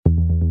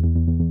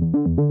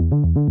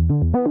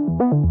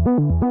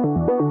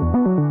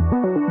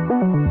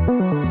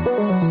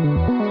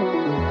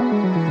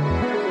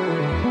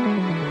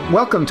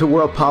Welcome to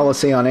World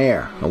Policy on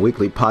Air, a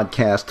weekly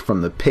podcast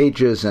from the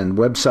pages and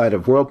website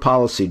of World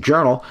Policy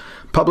Journal,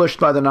 published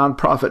by the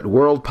nonprofit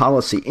World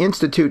Policy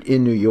Institute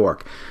in New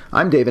York.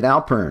 I'm David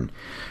Alpern.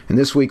 In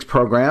this week's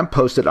program,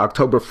 posted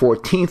October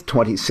 14th,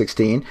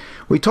 2016,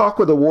 we talk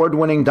with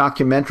award-winning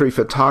documentary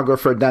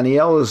photographer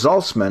Daniela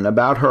Zalcman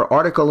about her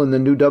article in the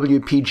new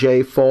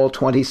WPJ Fall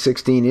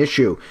 2016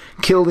 issue,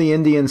 Kill the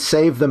Indian,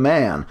 Save the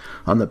Man,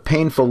 on the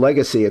painful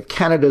legacy of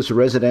Canada's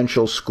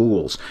residential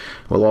schools.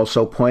 We'll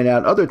also point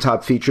out other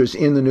top features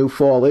in the new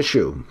fall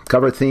issue.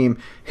 Cover theme,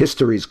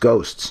 History's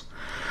Ghosts.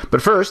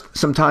 But first,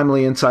 some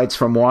timely insights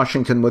from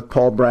Washington with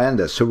Paul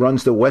Brandus, who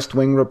runs the West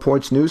Wing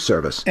Report's news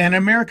service. An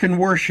American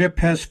warship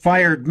has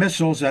fired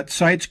missiles at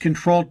sites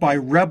controlled by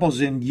rebels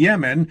in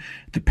Yemen.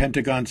 The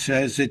Pentagon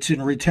says it's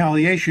in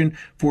retaliation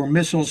for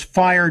missiles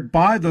fired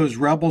by those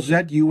rebels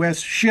at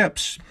U.S.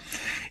 ships.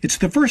 It's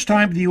the first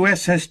time the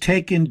U.S. has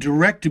taken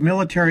direct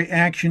military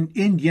action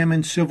in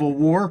Yemen's civil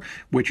war,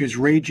 which is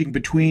raging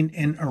between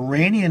an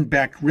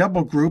Iranian-backed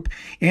rebel group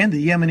and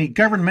the Yemeni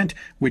government,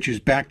 which is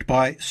backed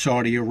by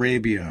Saudi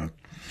Arabia.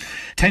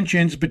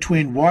 Tensions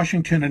between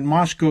Washington and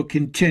Moscow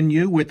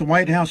continue, with the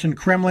White House and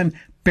Kremlin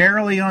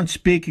barely on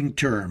speaking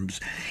terms.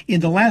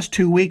 In the last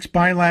 2 weeks,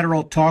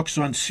 bilateral talks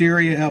on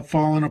Syria have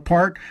fallen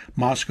apart.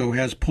 Moscow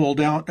has pulled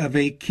out of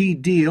a key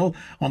deal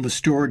on the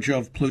storage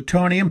of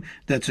plutonium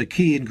that's a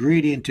key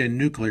ingredient in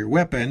nuclear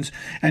weapons.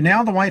 And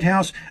now the White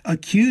House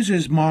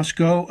accuses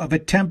Moscow of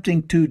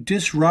attempting to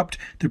disrupt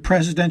the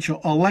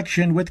presidential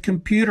election with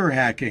computer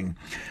hacking.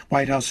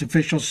 White House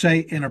officials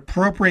say an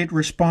appropriate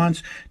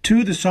response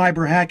to the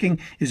cyber hacking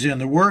is in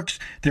the works.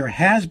 There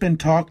has been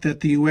talk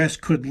that the U.S.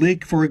 could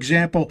leak, for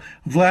example,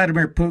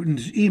 Vladimir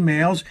Putin's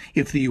emails,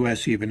 if the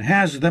U.S. even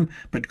has them,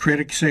 but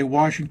critics say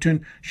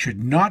Washington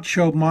should not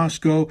show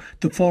Moscow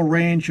the full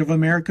range of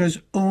America's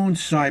own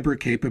cyber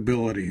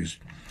capabilities.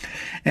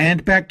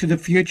 And back to the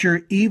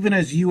future, even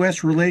as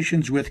U.S.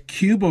 relations with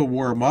Cuba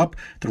warm up,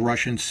 the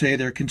Russians say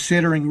they're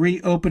considering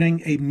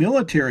reopening a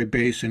military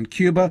base in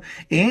Cuba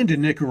and in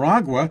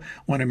Nicaragua.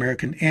 One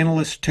American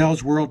analyst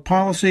tells World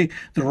Policy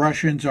the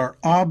Russians are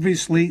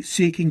obviously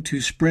seeking to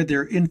spread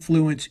their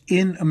influence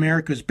in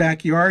America's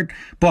backyard,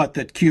 but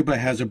that Cuba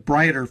has a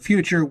brighter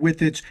future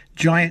with its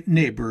giant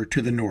neighbor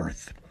to the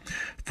north.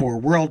 For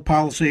World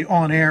Policy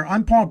on Air,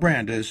 I'm Paul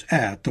Brandus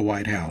at the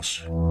White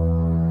House.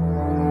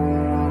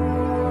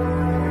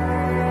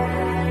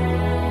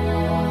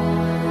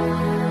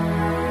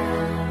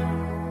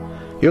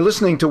 You're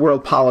listening to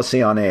World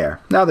Policy on Air.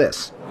 Now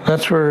this.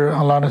 That's where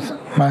a lot of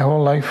my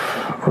whole life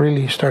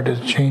really started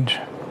to change.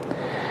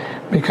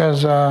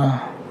 Because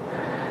I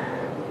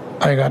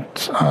got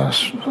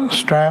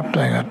strapped,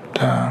 I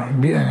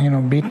got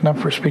beaten up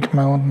for speaking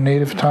my own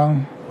native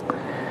tongue.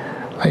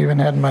 I even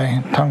had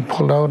my tongue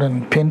pulled out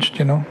and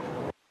pinched,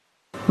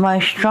 My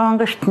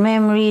strongest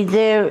memory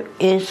there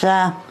is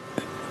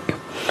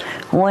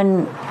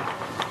when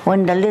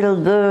the little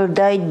girl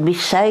died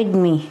beside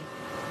me.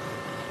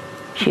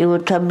 She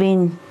must have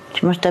been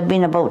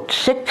about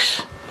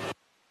 6.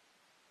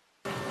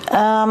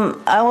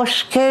 I was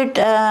scared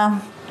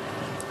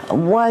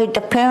why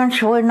the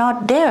parents were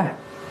not there.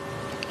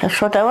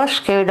 That's what I was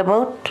scared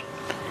about.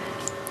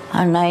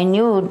 And I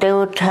knew they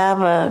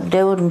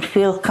wouldn't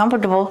feel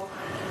comfortable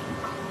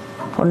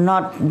for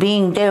not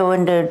being there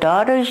when their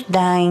daughter is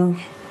dying.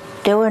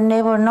 They were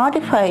never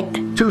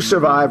notified. 2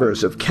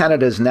 survivors of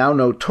Canada's now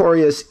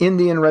notorious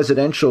Indian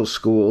residential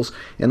schools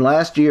in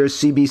last year's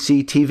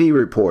CBC TV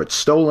report,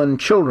 Stolen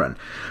Children.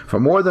 For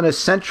more than a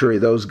century,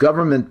 those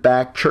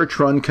government-backed,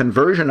 church-run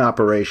conversion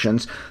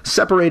operations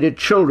separated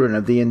children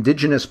of the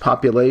indigenous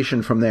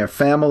population from their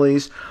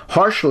families,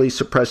 harshly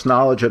suppressed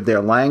knowledge of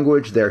their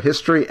language, their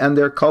history, and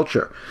their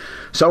culture.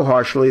 So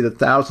harshly that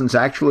thousands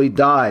actually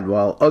died,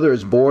 while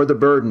others bore the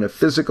burden of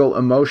physical,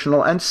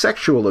 emotional, and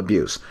sexual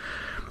abuse.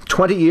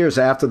 20 years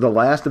after the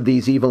last of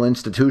these evil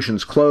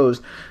institutions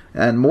closed,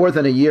 and more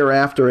than a year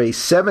after a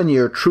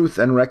 7-year Truth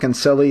and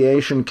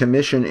Reconciliation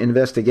Commission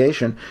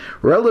investigation,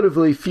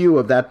 relatively few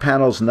of that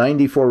panel's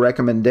 94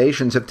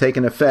 recommendations have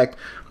taken effect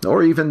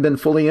or even been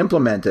fully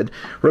implemented,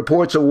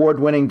 reports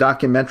award-winning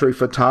documentary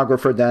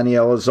photographer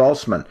Daniela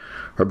Zalcman.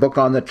 Her book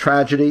on the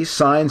tragedy,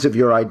 Signs of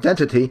Your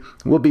Identity,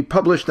 will be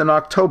published in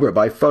October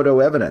by Photo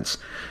Evidence.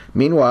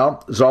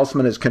 Meanwhile,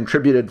 Zalcman has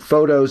contributed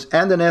photos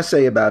and an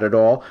essay about it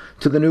all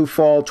to the new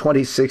fall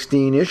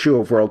 2016 issue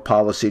of World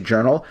Policy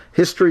Journal,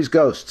 History's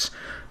Ghosts.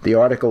 The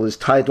article is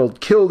titled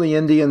Kill the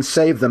Indian,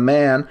 Save the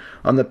Man,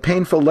 on the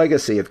painful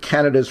legacy of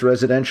Canada's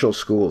residential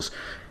schools.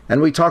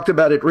 And we talked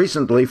about it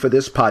recently for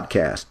this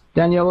podcast.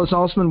 Daniela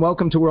Zalcman,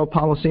 welcome to World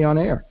Policy on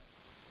Air.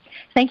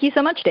 Thank you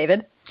so much,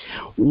 David.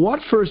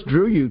 What first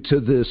drew you to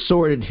the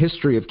sordid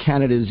history of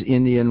Canada's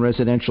Indian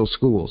residential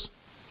schools?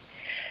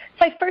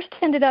 I first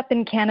ended up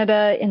in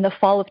Canada in the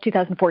fall of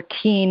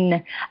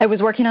 2014. I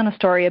was working on a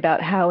story about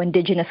how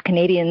Indigenous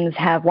Canadians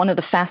have one of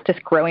the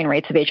fastest growing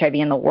rates of HIV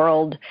in the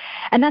world.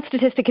 And that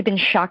statistic had been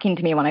shocking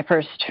to me when I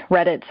first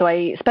read it. So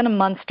I spent a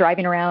month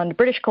driving around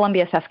British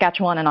Columbia,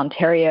 Saskatchewan, and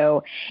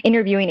Ontario,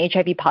 interviewing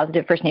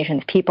HIV-positive First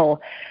Nations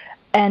people.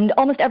 And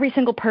almost every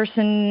single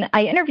person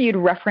I interviewed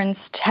referenced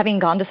having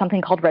gone to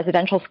something called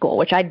residential school,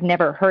 which I'd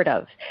never heard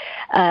of.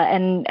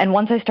 And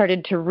once I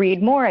started to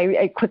read more,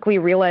 I quickly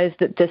realized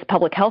that this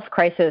public health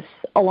crisis,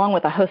 along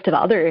with a host of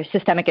other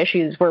systemic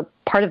issues, were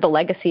part of the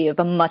legacy of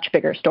a much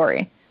bigger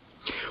story.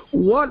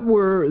 What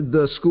were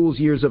the school's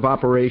years of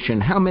operation?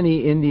 How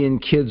many Indian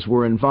kids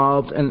were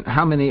involved, and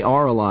how many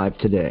are alive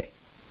today?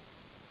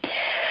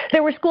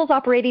 There were schools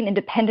operating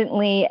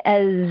independently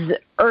as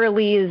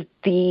early as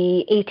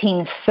the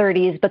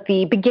 1830s, but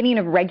the beginning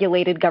of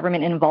regulated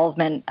government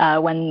involvement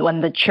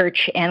when the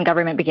church and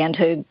government began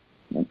to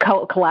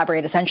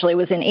collaborate essentially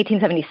was in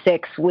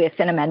 1876 with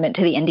an amendment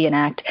to the Indian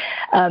Act.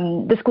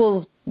 The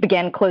schools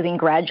began closing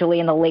gradually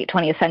in the late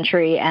 20th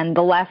century, and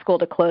the last school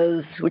to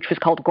close, which was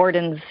called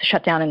Gordon's,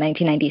 shut down in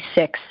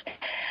 1996.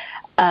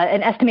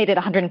 An estimated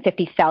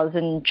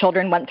 150,000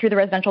 children went through the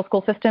residential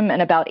school system,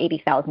 and about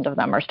 80,000 of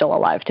them are still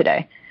alive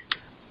today.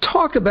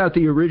 Talk about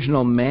the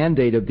original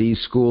mandate of these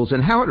schools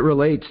and how it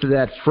relates to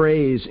that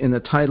phrase in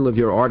the title of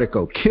your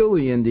article, "Kill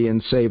the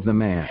Indian, Save the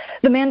Man."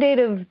 The mandate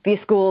of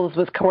these schools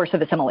was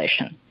coercive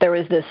assimilation. There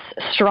was this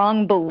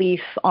strong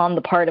belief on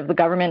the part of the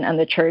government and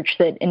the church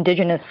that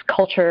Indigenous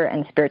culture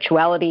and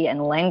spirituality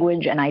and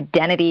language and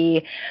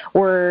identity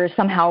were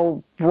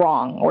somehow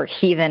wrong or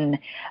heathen.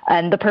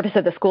 And the purpose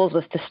of the schools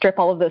was to strip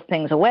all of those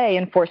things away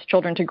and force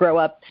children to grow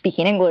up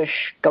speaking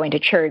English, going to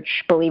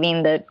church,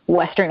 believing that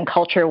Western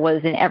culture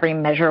was in every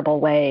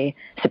measurable way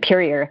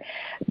superior.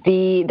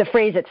 The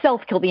phrase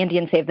itself, "Kill the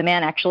Indian, Save the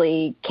Man,"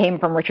 actually came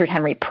from Richard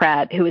Henry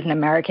Pratt, who was an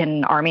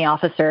American Army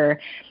officer.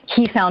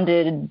 He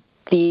founded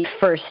the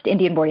first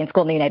Indian boarding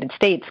school in the United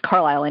States,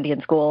 Carlisle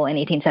Indian School, in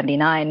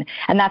 1879,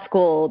 and that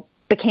school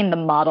became the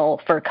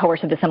model for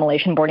coercive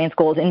assimilation boarding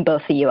schools in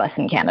both the U.S.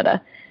 and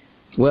Canada.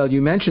 Well,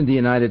 you mentioned the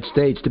United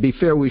States. To be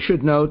fair, we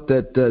should note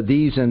that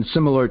these and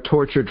similar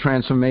torture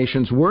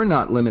transformations were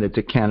not limited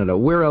to Canada.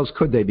 Where else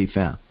could they be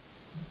found?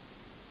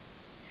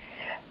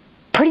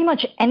 Pretty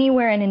much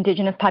anywhere an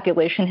Indigenous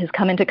population has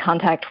come into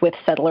contact with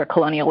settler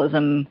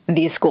colonialism,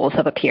 these schools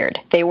have appeared.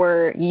 They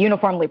were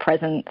uniformly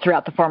present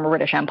throughout the former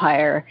British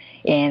Empire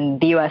in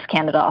the U.S.,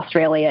 Canada,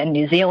 Australia, and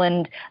New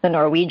Zealand. The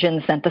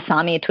Norwegians sent the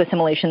Sami to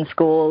assimilation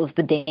schools.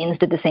 The Danes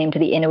did the same to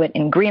the Inuit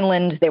in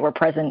Greenland. They were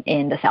present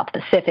in the South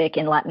Pacific,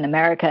 in Latin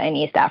America, and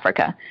East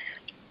Africa.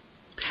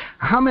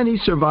 How many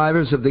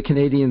survivors of the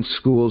Canadian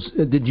schools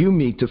did you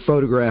meet to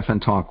photograph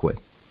and talk with?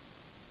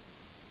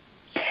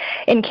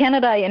 In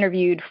Canada, I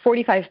interviewed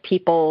 45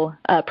 people,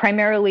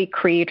 primarily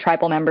Cree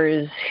tribal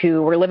members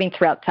who were living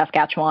throughout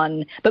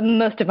Saskatchewan, but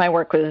most of my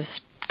work was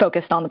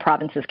focused on the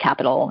province's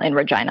capital in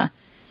Regina.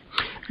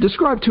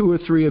 Describe two or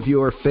three of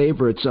your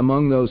favorites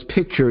among those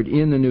pictured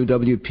in the new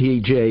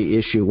WPJ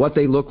issue, what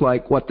they look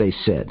like, what they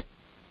said.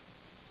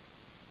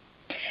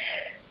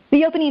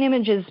 The opening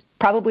image is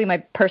probably my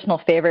personal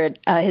favorite.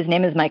 His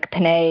name is Mike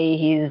Panay.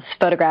 He's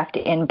photographed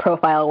in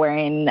profile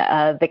wearing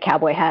the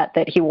cowboy hat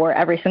that he wore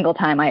every single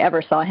time I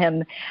ever saw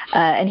him.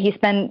 And he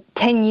spent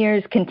 10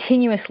 years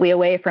continuously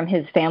away from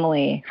his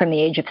family from the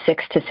age of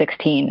 6 to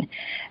 16,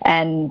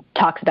 and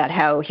talks about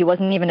how he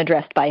wasn't even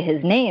addressed by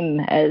his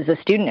name as a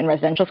student in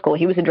residential school.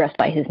 He was addressed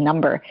by his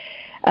number.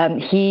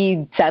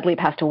 He sadly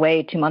passed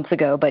away 2 months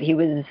ago, but he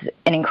was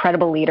an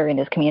incredible leader in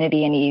his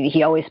community, and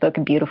he always spoke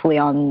beautifully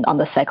on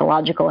the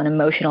psychological and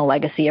emotional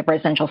legacy of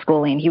residential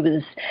schooling. He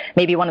was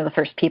maybe one of the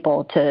first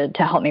people to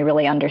help me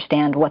really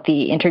understand what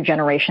the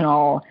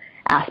intergenerational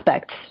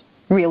aspects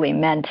really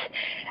meant.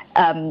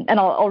 And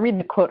I'll read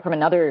the quote from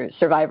another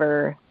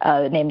survivor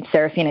named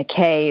Serafina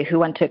Kay, who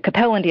went to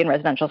Capel Indian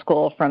Residential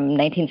School from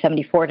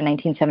 1974 to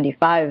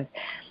 1975,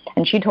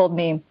 and she told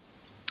me,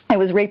 "I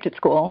was raped at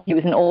school. He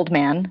was an old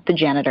man, the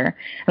janitor,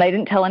 and I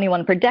didn't tell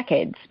anyone for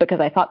decades because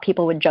I thought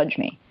people would judge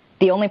me.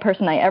 The only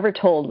person I ever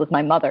told was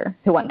my mother,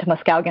 who went to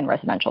Muskowgan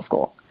Residential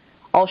School.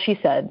 All she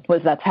said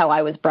was that's how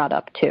I was brought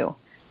up, too."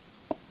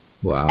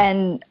 Wow.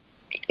 And,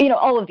 you know,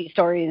 all of these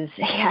stories,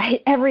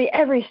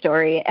 every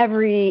story,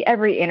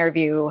 every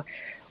interview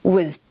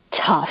was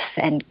tough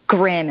and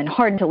grim and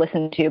hard to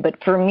listen to.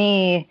 But for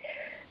me,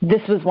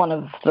 this was one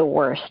of the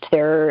worst.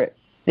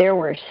 There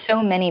were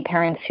so many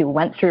parents who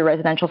went through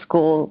residential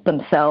school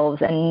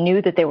themselves and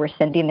knew that they were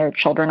sending their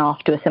children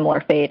off to a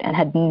similar fate and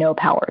had no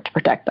power to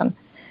protect them.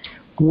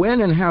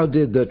 When and how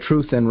did the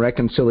Truth and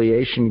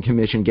Reconciliation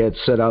Commission get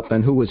set up,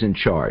 and who was in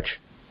charge?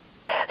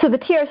 So the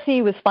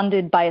TRC was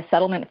funded by a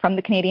settlement from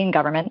the Canadian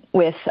government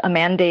with a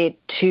mandate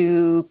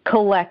to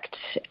collect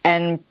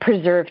and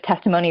preserve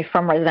testimony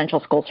from residential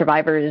school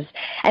survivors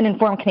and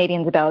inform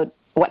Canadians about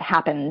what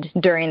happened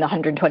during the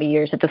 120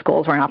 years that the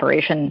schools were in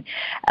operation.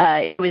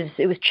 It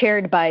was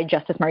chaired by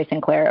Justice Murray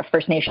Sinclair, a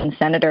First Nations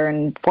senator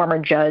and former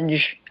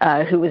judge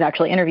who was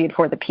actually interviewed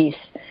for the piece.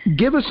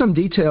 Give us some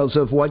details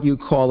of what you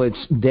call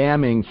its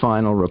damning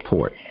final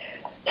report.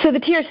 So the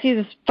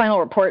TRC's final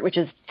report, which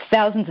is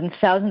thousands and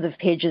thousands of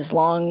pages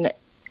long,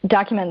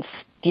 documents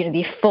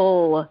the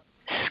full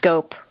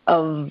scope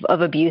of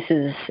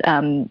abuses.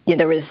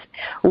 There was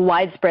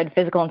widespread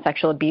physical and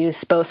sexual abuse,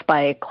 both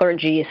by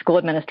clergy, school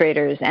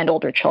administrators, and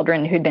older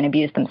children who'd been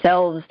abused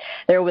themselves.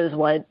 There was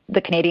what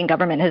the Canadian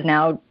government has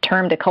now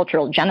termed a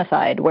cultural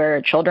genocide,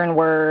 where children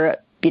were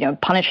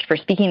punished for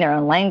speaking their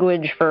own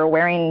language, for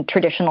wearing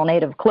traditional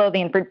Native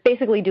clothing, for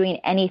basically doing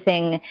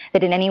anything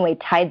that in any way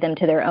tied them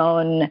to their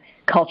own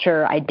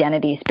culture,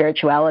 identity,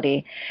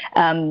 spirituality.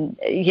 And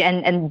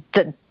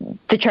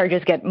the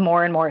charges get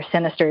more and more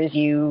sinister as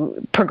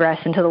you progress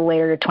into the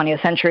later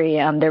 20th century.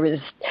 There was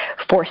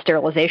forced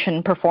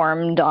sterilization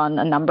performed on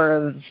a number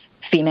of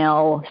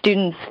female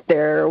students.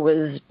 There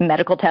was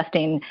medical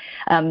testing.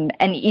 And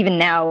even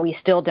now, we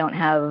still don't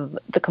have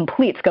the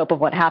complete scope of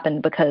what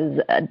happened because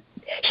a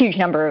huge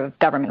number of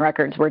government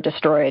records were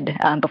destroyed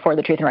before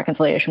the Truth and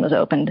Reconciliation was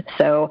opened.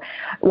 So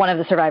one of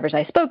the survivors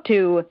I spoke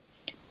to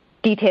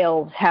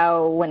details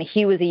how when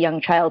he was a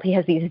young child, he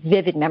has these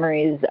vivid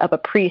memories of a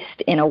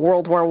priest in a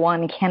World War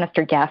I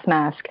canister gas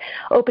mask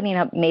opening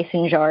up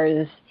mason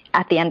jars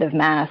at the end of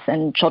Mass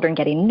and children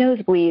getting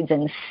nosebleeds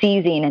and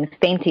seizing and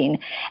fainting.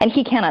 And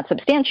he cannot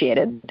substantiate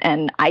it,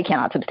 and I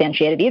cannot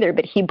substantiate it either,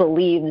 but he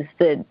believes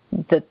that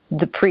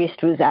the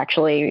priest was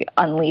actually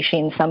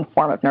unleashing some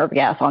form of nerve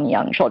gas on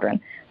young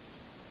children.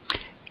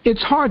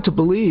 It's hard to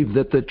believe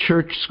that the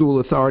church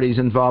school authorities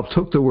involved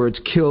took the words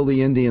 "kill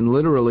the Indian"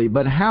 literally,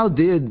 but how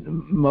did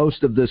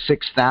most of the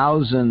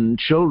 6,000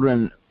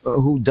 children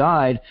who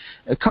died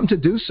come to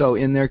do so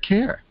in their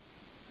care?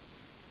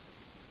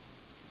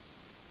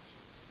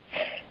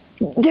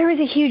 There is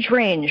a huge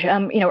range.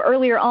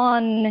 Earlier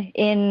on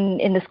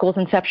in the school's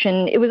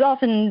inception, it was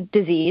often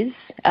disease.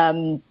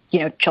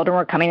 Children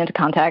were coming into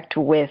contact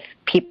with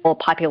people,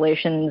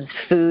 populations,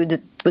 food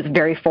that was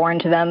very foreign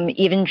to them.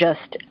 Even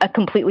just a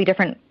completely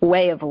different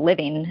way of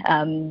living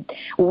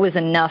was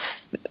enough.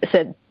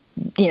 So,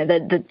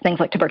 the things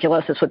like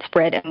tuberculosis would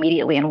spread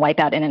immediately and wipe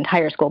out an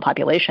entire school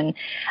population.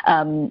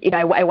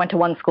 I went to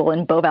one school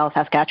in Beauval,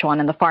 Saskatchewan,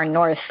 in the far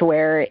north,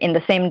 where in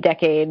the same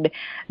decade,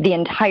 the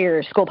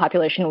entire school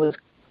population was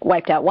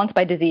wiped out, once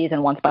by disease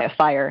and once by a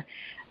fire.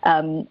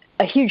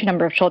 A huge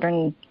number of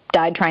children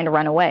died trying to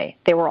run away.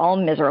 They were all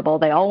miserable.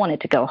 They all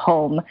wanted to go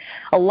home.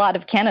 A lot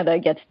of Canada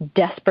gets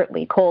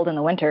desperately cold in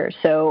the winter,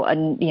 so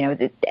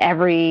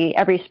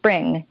every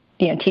spring,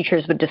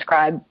 teachers would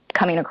describe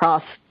coming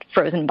across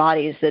frozen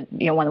bodies that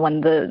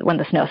when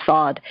the snow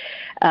thawed,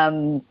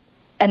 and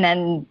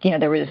then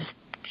there was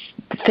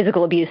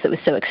physical abuse that was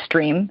so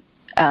extreme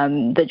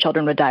that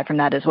children would die from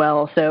that as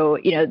well. So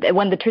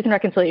when the Truth and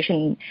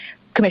Reconciliation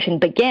Commission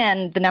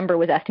began, the number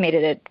was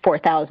estimated at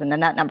 4,000,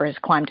 and that number has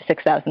climbed to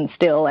 6,000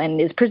 still, and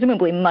is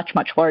presumably much,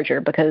 much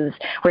larger because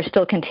we're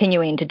still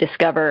continuing to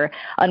discover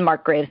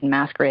unmarked graves and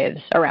mass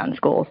graves around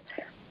schools.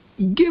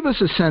 Give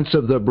us a sense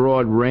of the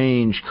broad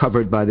range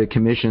covered by the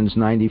Commission's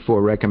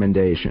 94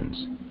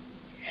 recommendations.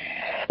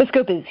 The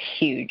scope is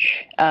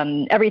huge.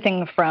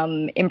 Everything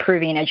from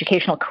improving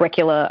educational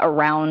curricula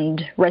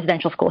around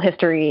residential school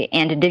history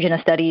and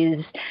Indigenous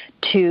studies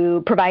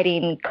to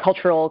providing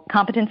cultural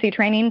competency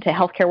training to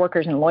healthcare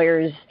workers and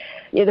lawyers.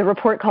 The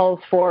report calls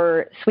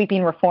for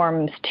sweeping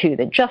reforms to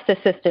the justice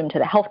system, to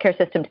the healthcare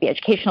system, to the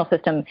educational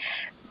system,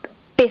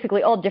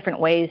 basically all different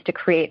ways to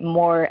create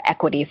more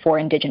equity for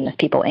Indigenous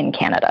people in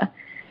Canada.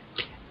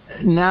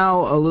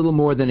 Now, a little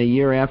more than a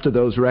year after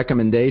those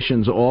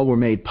recommendations all were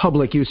made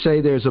public, you say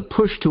there's a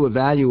push to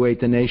evaluate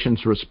the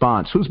nation's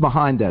response. Who's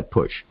behind that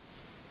push?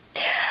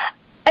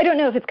 I don't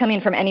know if it's coming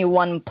from any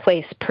one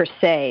place per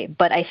se,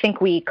 but I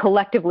think we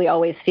collectively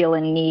always feel a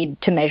need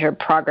to measure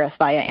progress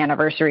via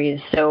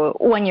anniversaries. So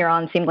 1 year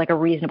on seemed like a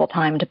reasonable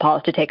time to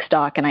pause to take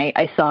stock, and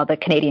I saw the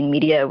Canadian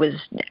media was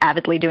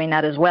avidly doing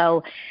that as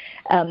well.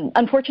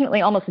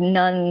 Unfortunately, almost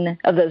none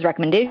of those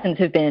recommendations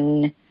have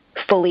been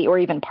fully or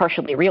even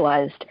partially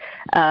realized.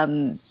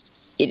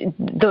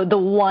 The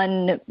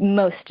one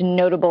most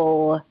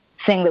notable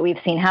thing that we've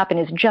seen happen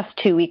is just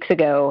 2 weeks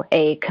ago,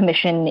 a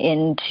commission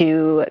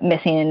into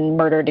missing and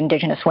murdered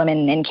Indigenous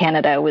women in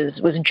Canada was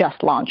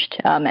just launched,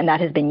 and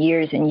that has been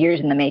years and years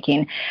in the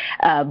making.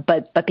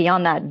 But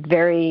beyond that,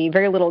 very,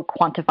 very little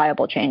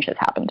quantifiable change has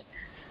happened.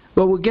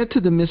 Well, we'll get to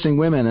the missing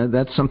women.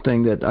 That's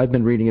something that I've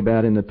been reading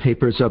about in the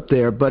papers up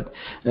there. But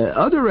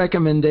other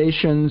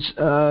recommendations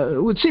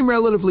would seem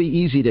relatively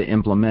easy to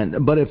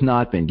implement, but have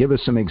not been. Give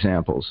us some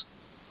examples.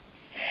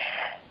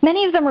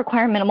 Many of them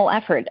require minimal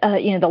effort.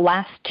 The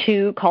last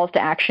two calls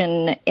to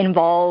action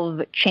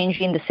involve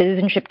changing the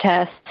citizenship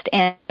test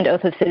and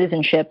oath of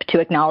citizenship to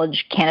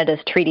acknowledge Canada's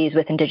treaties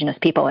with Indigenous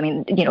people. I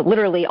mean,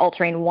 literally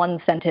altering one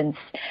sentence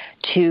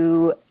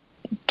to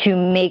to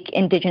make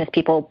Indigenous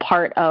people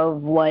part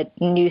of what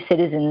new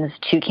citizens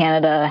to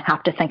Canada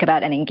have to think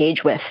about and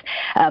engage with.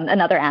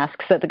 Another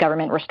asks that the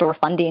government restore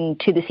funding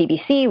to the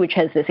CBC, which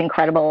has this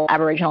incredible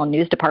Aboriginal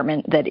news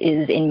department that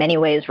is in many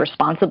ways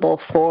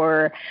responsible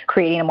for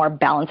creating a more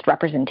balanced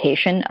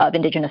representation of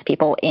Indigenous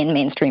people in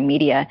mainstream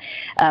media.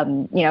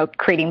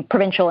 Creating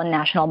provincial and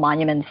national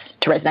monuments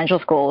to residential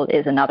school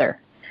is another.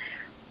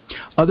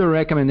 Other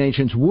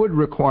recommendations would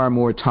require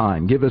more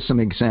time. Give us some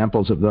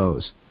examples of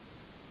those.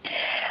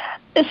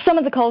 Some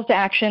of the calls to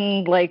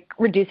action, like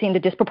reducing the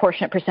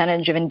disproportionate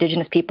percentage of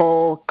Indigenous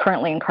people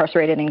currently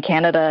incarcerated in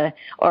Canada,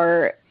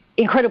 are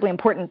incredibly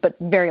important but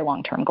very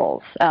long-term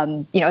goals.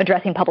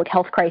 Addressing public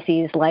health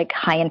crises like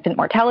high infant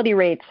mortality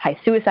rates, high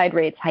suicide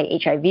rates, high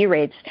HIV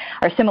rates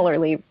are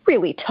similarly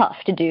really tough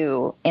to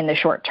do in the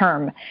short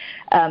term.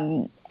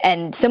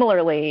 And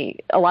similarly,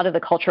 a lot of the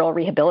cultural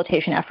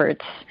rehabilitation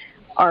efforts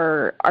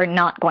are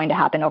not going to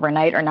happen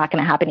overnight, or not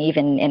going to happen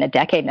even in a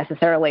decade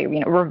necessarily.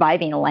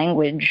 Reviving a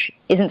language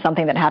isn't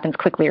something that happens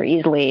quickly or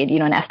easily.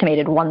 An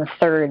estimated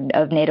 1/3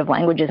 of native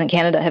languages in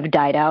Canada have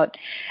died out.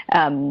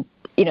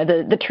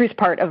 The truth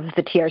part of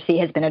the TRC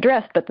has been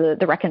addressed, but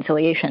the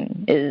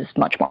reconciliation is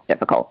much more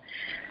difficult.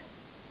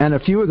 And a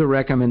few of the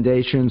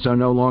recommendations are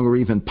no longer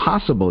even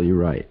possible, you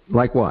write.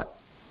 Like what?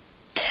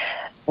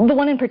 The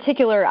one in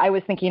particular I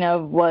was thinking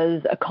of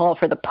was a call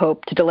for the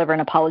Pope to deliver an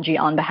apology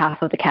on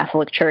behalf of the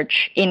Catholic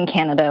Church in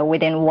Canada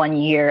within 1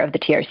 year of the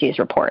TRC's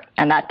report,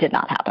 and that did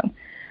not happen.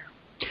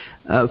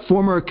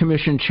 Former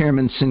Commission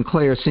Chairman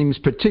Sinclair seems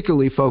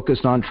particularly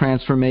focused on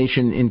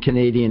transformation in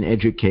Canadian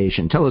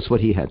education. Tell us what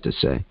he had to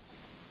say.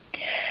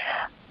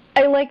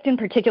 I liked in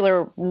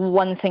particular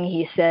one thing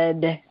he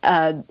said.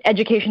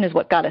 Education is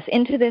what got us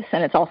into this,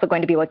 and it's also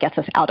going to be what gets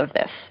us out of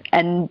this.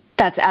 And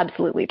that's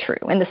absolutely true.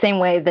 In the same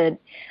way that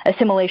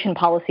assimilation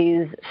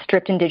policies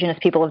stripped Indigenous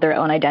people of their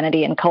own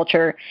identity and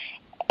culture,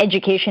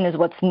 education is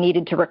what's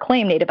needed to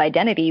reclaim Native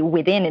identity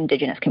within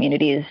Indigenous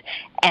communities.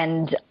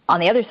 And on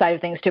the other side of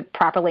things, to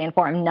properly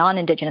inform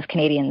non-Indigenous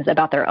Canadians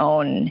about their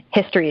own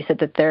history so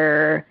that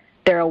they're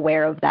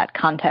aware of that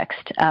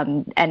context.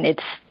 And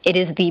it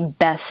is the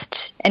best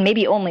and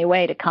maybe only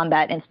way to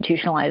combat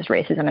institutionalized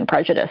racism and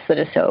prejudice that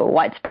is so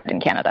widespread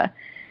in Canada.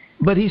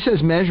 But he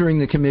says measuring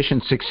the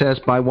Commission's success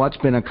by what's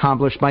been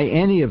accomplished by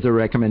any of the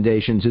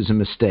recommendations is a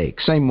mistake.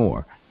 Say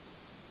more.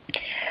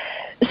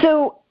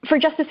 So for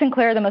Justice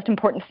Sinclair, the most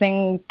important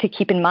thing to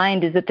keep in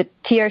mind is that the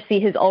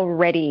TRC has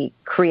already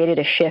created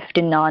a shift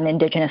in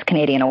non-Indigenous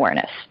Canadian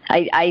awareness.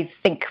 I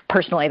think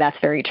personally that's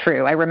very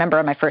true. I remember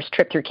on my first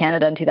trip through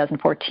Canada in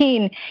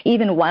 2014,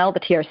 even while the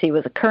TRC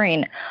was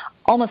occurring,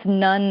 almost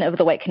none of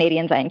the white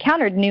Canadians I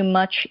encountered knew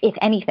much, if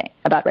anything,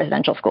 about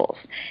residential schools.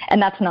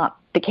 And that's not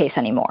the case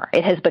anymore.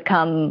 It has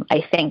become,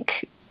 I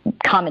think,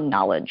 common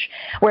knowledge.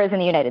 Whereas in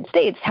the United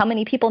States, how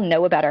many people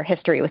know about our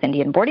history with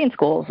Indian boarding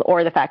schools,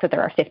 or the fact that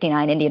there are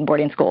 59 Indian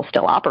boarding schools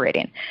still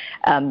operating?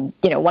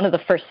 One of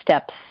the first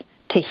steps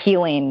to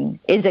healing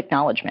is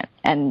acknowledgement,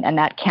 and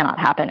that cannot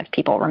happen if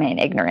people remain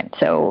ignorant.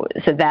 So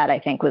that, I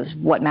think, was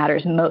what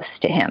matters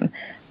most to him.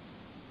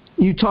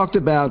 You talked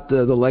about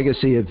the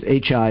legacy of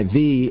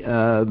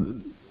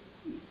HIV.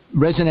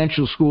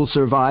 Residential school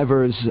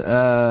survivors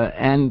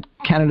and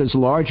Canada's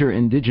larger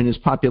Indigenous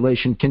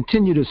population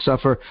continue to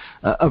suffer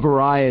a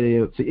variety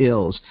of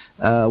ills.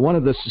 One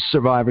of the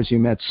survivors you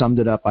met summed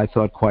it up, I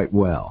thought, quite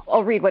well.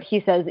 I'll read what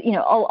he says.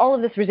 All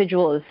of this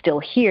residual is still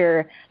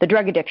here. The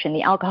drug addiction,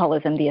 the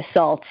alcoholism, the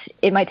assault.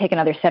 It might take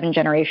another 7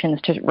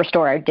 generations to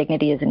restore our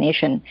dignity as a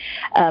nation.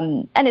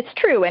 And it's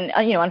true. And,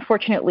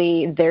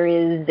 unfortunately, there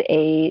is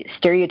a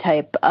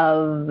stereotype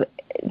of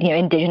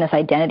Indigenous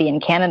identity in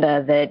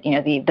Canada that,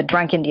 the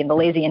drunk Indian, the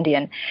lazy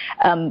Indian.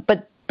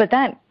 But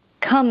that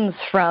comes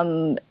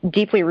from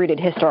deeply rooted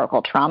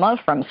historical trauma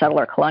from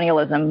settler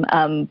colonialism.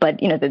 But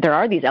there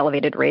are these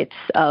elevated rates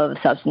of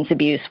substance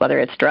abuse, whether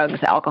it's drugs,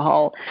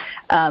 alcohol,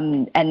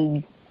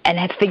 and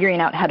figuring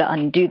out how to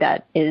undo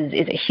that is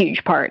a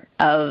huge part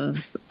of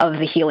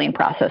the healing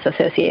process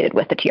associated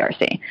with the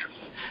TRC.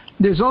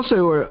 There's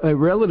also a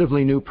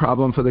relatively new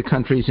problem for the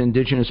country's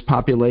Indigenous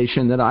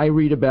population that I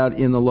read about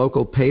in the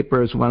local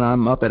papers when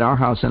I'm up at our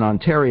house in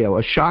Ontario.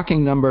 A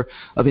shocking number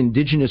of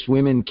Indigenous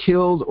women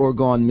killed or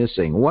gone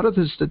missing. What are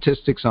the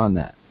statistics on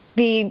that?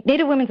 The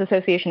Native Women's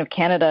Association of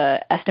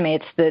Canada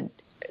estimates that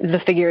the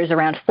figure is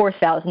around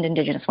 4,000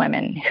 Indigenous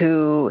women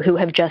who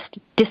have just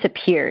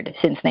disappeared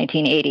since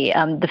 1980.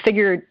 The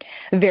figure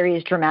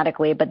varies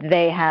dramatically, but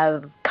they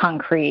have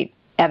concrete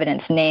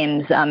evidence,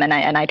 names, and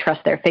I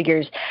trust their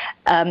figures.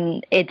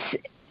 It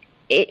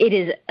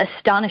is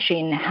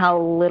astonishing how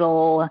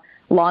little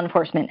law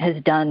enforcement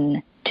has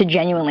done to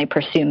genuinely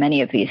pursue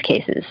many of these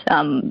cases.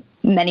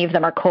 Many of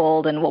them are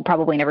cold and will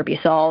probably never be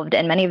solved,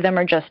 and many of them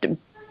are just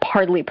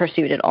hardly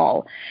pursued at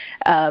all.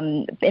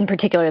 In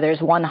particular,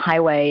 there's one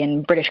highway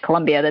in British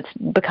Columbia that's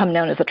become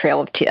known as the Trail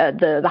of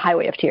the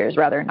Highway of Tears,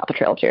 rather, not the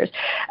Trail of Tears,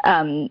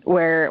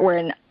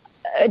 where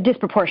a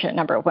disproportionate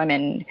number of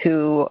women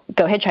who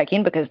go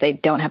hitchhiking because they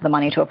don't have the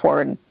money to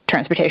afford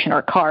transportation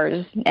or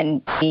cars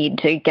and need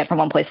to get from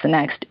one place to the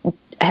next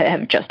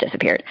have just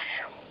disappeared.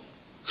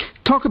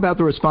 Talk about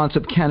the response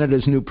of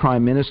Canada's new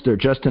Prime Minister,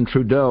 Justin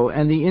Trudeau,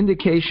 and the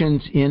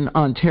indications in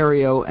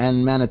Ontario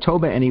and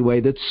Manitoba anyway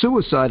that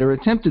suicide or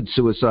attempted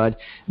suicide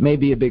may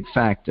be a big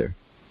factor.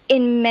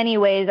 In many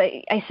ways,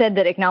 I said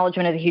that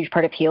acknowledgement is a huge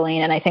part of healing,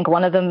 and I think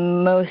one of the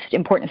most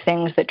important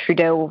things that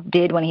Trudeau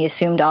did when he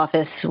assumed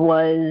office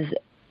was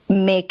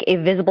make a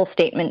visible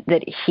statement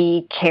that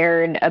he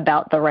cared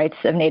about the rights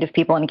of Native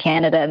people in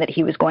Canada and that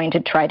he was going to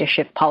try to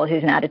shift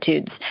policies and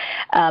attitudes.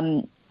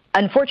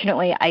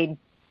 Unfortunately, I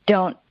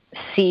don't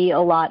see a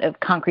lot of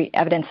concrete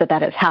evidence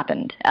that has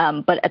happened.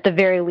 But at the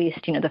very least,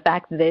 the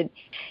fact that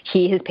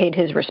he has paid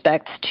his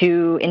respects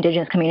to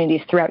Indigenous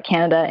communities throughout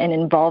Canada and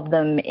involved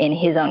them in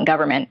his own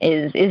government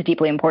is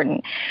deeply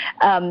important.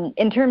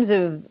 In terms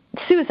of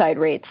suicide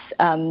rates,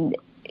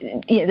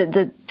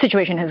 the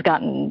situation has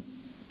gotten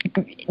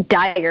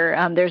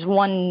dire. There's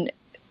one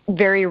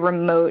very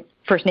remote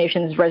First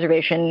Nations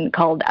reservation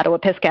called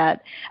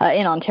Attawapiskat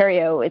in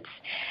Ontario. It's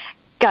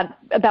got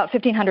about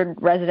 1,500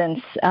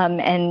 residents,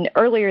 and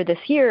earlier this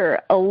year,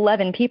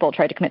 11 people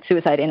tried to commit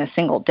suicide in a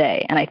single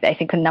day. And I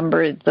think the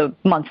number the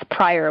month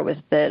prior was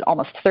that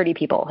almost 30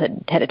 people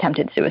had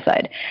attempted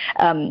suicide.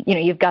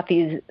 You've got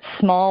these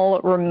small,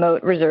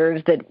 remote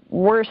reserves that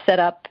were set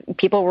up.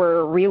 People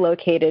were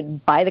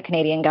relocated by the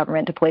Canadian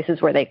government to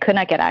places where they could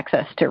not get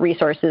access to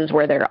resources,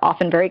 where they're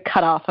often very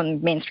cut off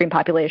from mainstream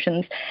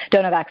populations,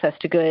 don't have access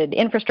to good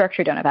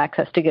infrastructure, don't have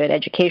access to good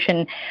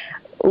education.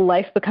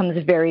 Life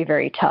becomes very,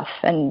 very tough.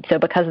 And so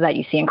because of that,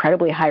 you see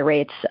incredibly high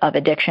rates of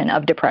addiction,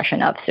 of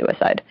depression, of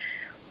suicide.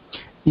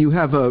 You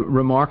have a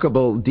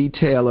remarkable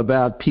detail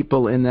about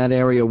people in that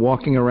area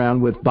walking around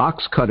with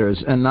box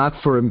cutters and not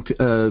for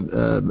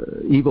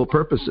evil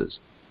purposes.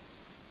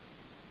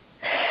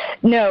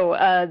 No,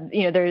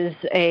 there's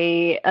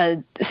a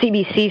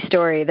CBC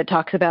story that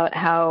talks about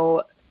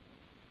how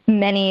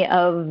many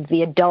of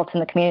the adults in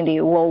the community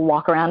will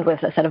walk around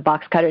with a set of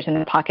box cutters in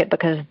their pocket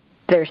because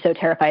they're so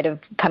terrified of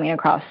coming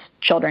across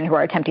children who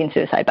are attempting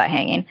suicide by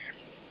hanging.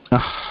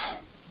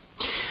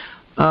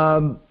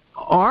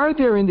 Are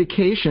there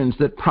indications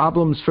that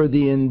problems for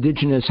the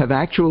Indigenous have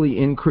actually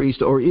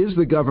increased, or is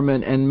the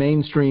government and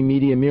mainstream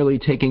media merely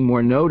taking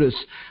more notice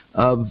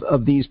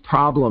of these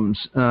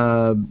problems,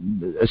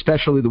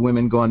 especially the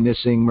women gone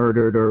missing,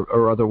 murdered,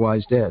 or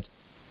otherwise dead?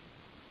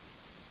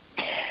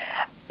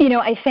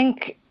 I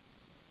think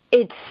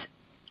it's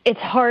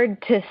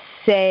hard to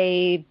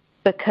say,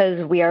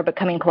 because we are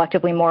becoming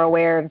collectively more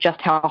aware of just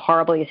how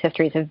horrible these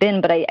histories have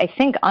been. But I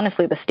think,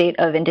 honestly, the state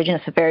of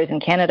Indigenous affairs in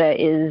Canada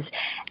is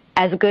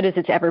as good as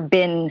it's ever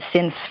been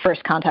since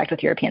first contact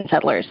with European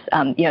settlers.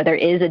 There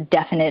is a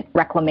definite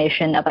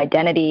reclamation of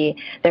identity.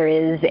 There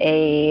is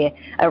a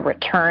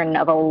return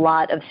of a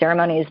lot of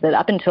ceremonies that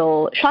up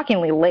until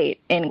shockingly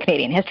late in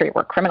Canadian history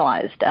were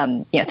criminalized.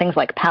 Things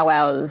like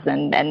powwows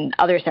and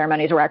other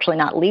ceremonies were actually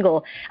not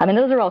legal.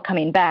 Those are all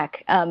coming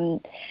back.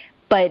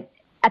 But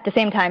at the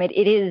same time, it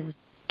is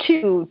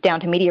too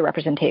down to media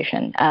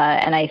representation,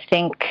 and I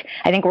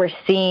think we're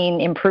seeing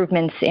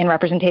improvements in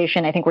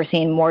representation. I think we're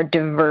seeing more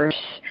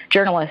diverse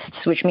journalists,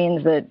 which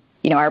means that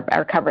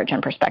our coverage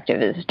and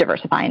perspective is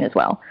diversifying as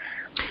well.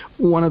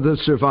 One of the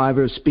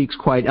survivors speaks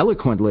quite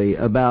eloquently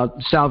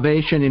about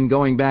salvation in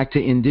going back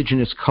to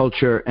Indigenous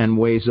culture and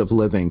ways of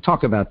living.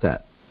 Talk about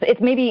that.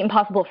 It's maybe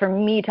impossible for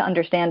me to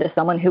understand as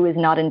someone who is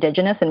not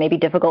Indigenous, and maybe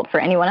difficult for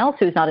anyone else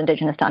who is not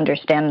Indigenous to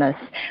understand this.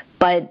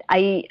 But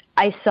I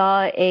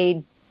saw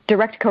a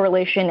direct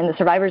correlation in the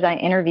survivors I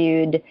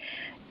interviewed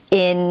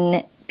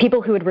in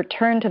people who had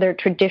returned to their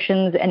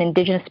traditions and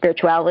Indigenous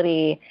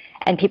spirituality,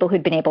 and people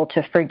who'd been able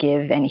to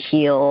forgive and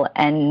heal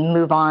and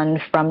move on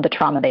from the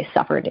trauma they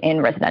suffered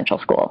in residential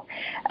school.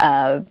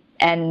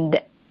 And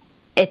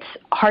it's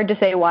hard to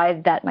say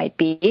why that might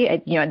be.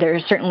 There are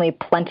certainly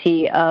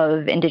plenty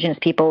of Indigenous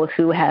people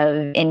who have,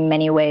 in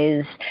many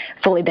ways,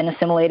 fully been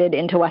assimilated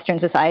into Western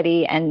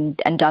society and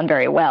done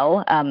very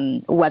well.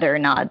 Whether or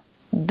not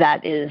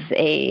that is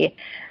a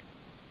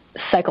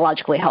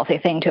psychologically healthy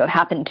thing to have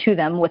happened to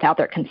them without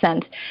their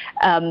consent,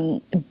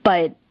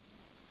 but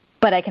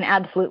I can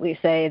absolutely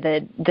say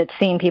that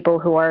seeing people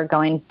who are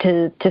going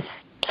to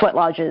sweat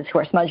lodges, who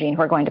are smudging,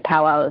 who are going to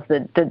powwows,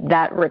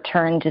 that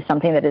return to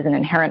something that is an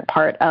inherent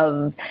part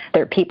of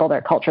their people,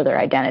 their culture, their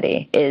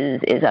identity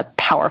is a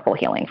powerful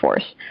healing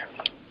force.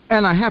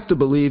 And I have to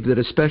believe that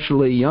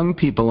especially young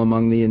people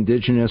among the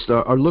Indigenous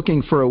are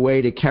looking for a way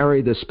to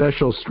carry the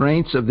special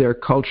strengths of their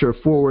culture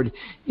forward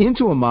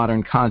into a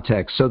modern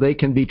context so they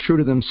can be true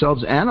to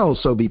themselves and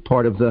also be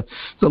part of the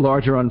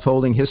larger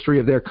unfolding history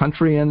of their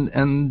country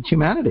and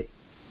humanity.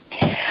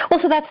 Well,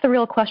 so that's the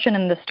real question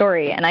in the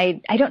story, and I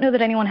don't know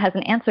that anyone has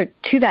an answer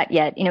to that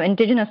yet.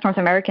 Indigenous North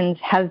Americans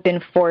have been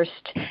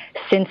forced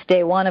since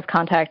day one of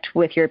contact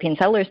with European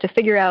settlers to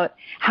figure out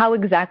how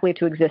exactly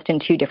to exist in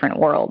two different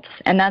worlds,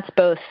 and that's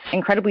both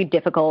incredibly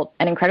difficult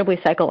and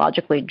incredibly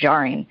psychologically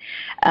jarring.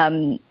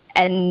 And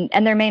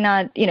there may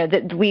not,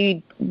 that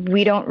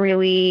we don't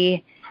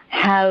really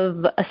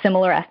have a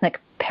similar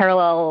ethnic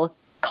parallel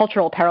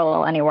cultural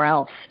parallel anywhere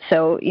else.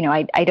 So,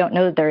 I don't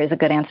know that there is a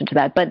good answer to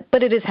that,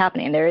 but it is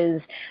happening. There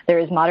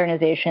is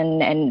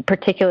modernization, and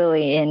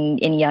particularly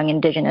in young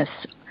indigenous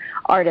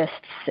artists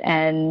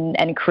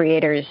and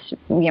creators,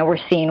 we're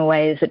seeing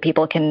ways that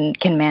people can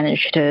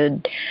manage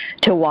to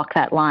walk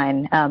that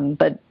line.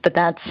 But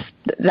that's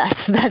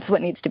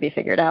what needs to be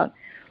figured out.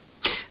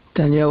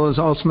 Daniela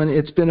Zalcman,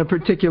 it's been a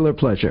particular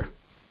pleasure.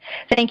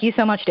 Thank you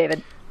so much,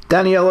 David.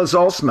 Daniela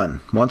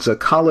Zalcman, once a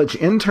college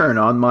intern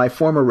on my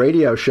former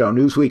radio show,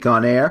 Newsweek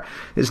On Air,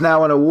 is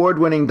now an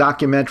award-winning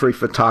documentary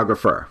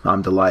photographer,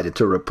 I'm delighted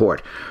to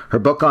report. Her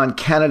book on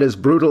Canada's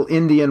brutal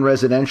Indian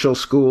residential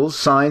schools,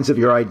 Signs of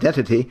Your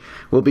Identity,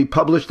 will be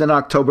published in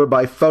October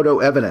by Photo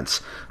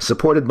Evidence,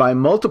 supported by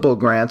multiple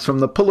grants from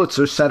the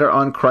Pulitzer Center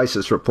on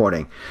Crisis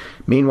Reporting.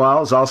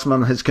 Meanwhile,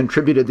 Zalcman has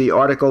contributed the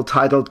article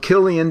titled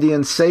Kill the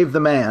Indian, Save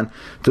the Man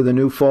to the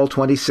new fall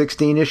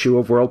 2016 issue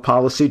of World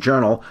Policy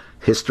Journal,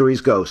 History's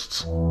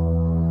Ghosts.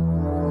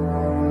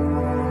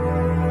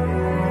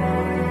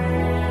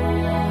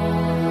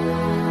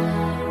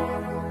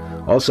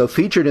 Also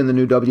featured in the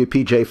new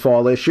WPJ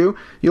Fall issue,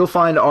 you'll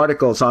find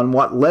articles on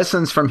what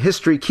lessons from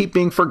history keep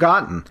being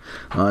forgotten,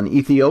 on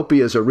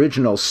Ethiopia's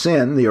original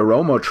sin, the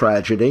Oromo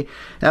tragedy,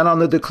 and on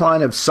the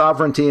decline of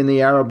sovereignty in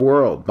the Arab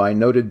world by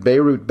noted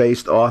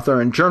Beirut-based author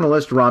and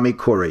journalist Rami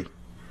Khoury.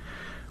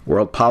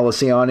 World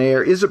Policy On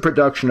Air is a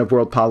production of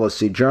World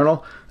Policy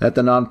Journal at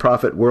the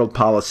nonprofit World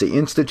Policy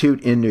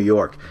Institute in New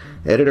York.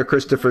 Editor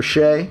Christopher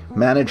Shea,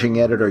 managing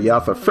editor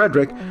Yaffa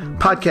Frederick,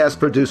 podcast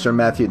producer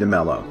Matthew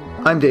DeMello.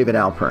 I'm David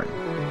Alpern.